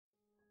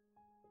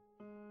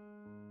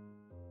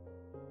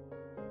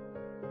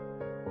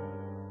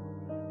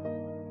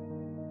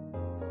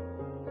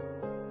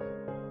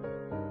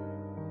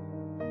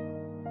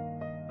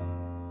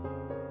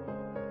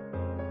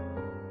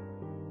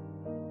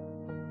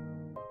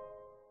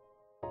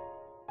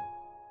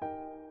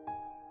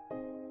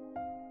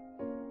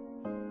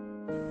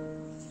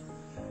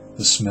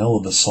The smell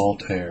of the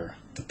salt air,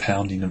 the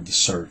pounding of the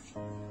surf,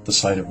 the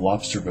sight of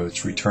lobster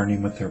boats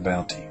returning with their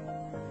bounty.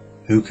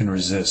 Who can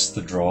resist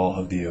the draw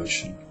of the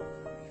ocean?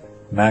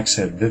 Max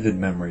had vivid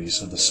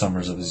memories of the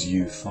summers of his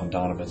youth on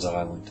Donovans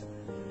Island.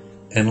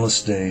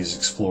 Endless days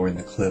exploring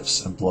the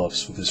cliffs and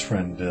bluffs with his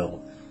friend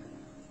Bill,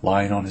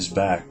 lying on his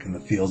back in the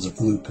fields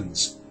of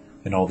lupins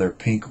in all their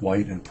pink,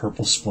 white, and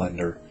purple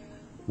splendor,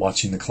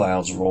 watching the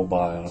clouds roll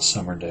by on a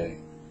summer day,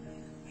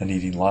 and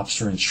eating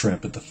lobster and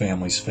shrimp at the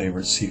family's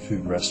favorite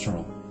seafood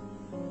restaurant.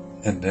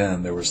 And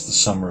then there was the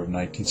summer of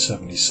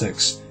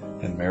 1976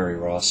 and Mary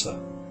Rossa.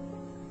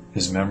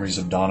 His memories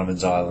of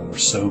Donovans Island were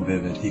so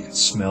vivid he could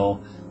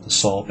smell the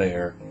salt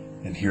air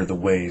and hear the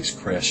waves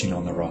crashing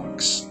on the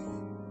rocks.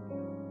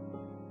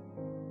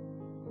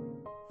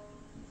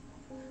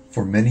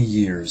 For many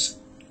years,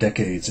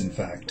 decades in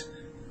fact,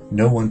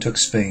 no one took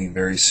Spain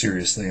very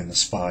seriously in the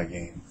spy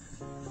game.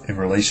 In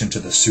relation to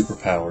the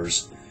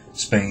superpowers,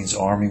 Spain's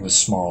army was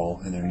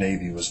small and their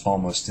navy was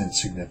almost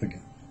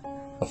insignificant,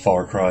 a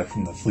far cry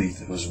from the fleet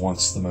that was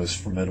once the most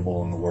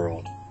formidable in the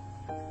world.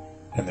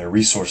 And their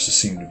resources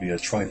seemed to be a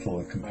trifle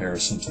in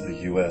comparison to the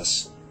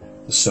U.S.,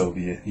 the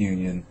Soviet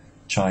Union,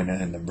 China,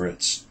 and the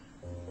Brits.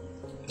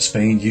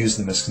 Spain used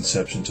the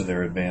misconception to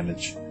their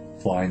advantage,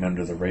 flying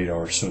under the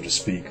radar, so to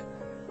speak,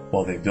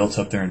 while they built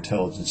up their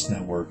intelligence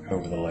network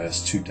over the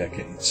last 2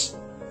 decades.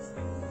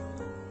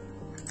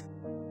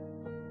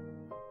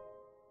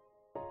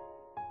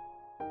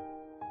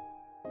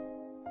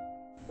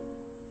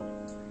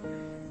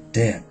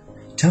 Dad,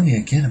 tell me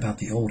again about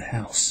the old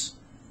house,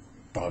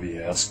 Bobby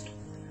asked.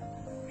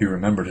 He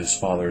remembered his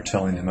father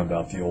telling him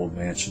about the old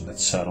mansion that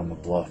sat on the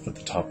bluff at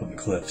the top of the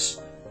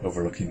cliffs,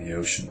 overlooking the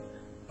ocean,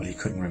 but he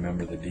couldn't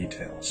remember the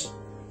details.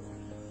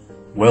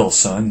 Well,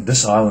 son,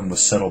 this island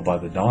was settled by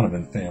the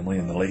Donovan family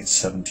in the late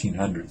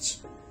 1700s.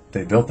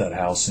 They built that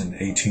house in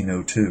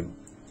 1802.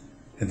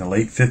 In the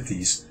late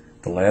 50s,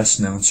 the last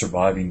known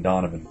surviving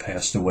Donovan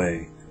passed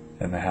away,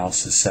 and the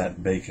house has sat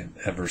vacant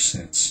ever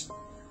since.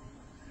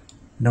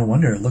 No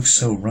wonder it looks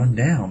so run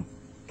down,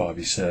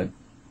 Bobby said.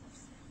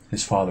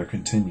 His father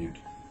continued.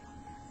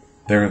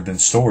 There have been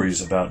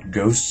stories about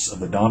ghosts of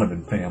the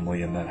Donovan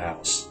family in that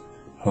house,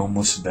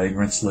 homeless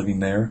vagrants living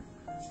there,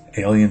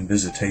 alien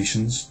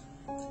visitations,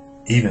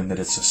 even that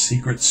it's a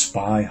secret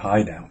spy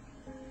hideout,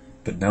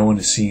 but no one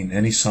has seen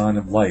any sign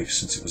of life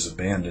since it was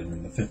abandoned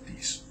in the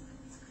 50s.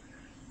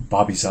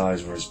 Bobby's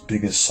eyes were as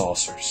big as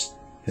saucers.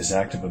 His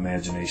active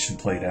imagination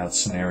played out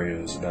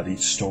scenarios about each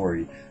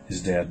story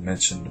his dad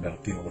mentioned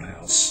about the old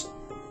house.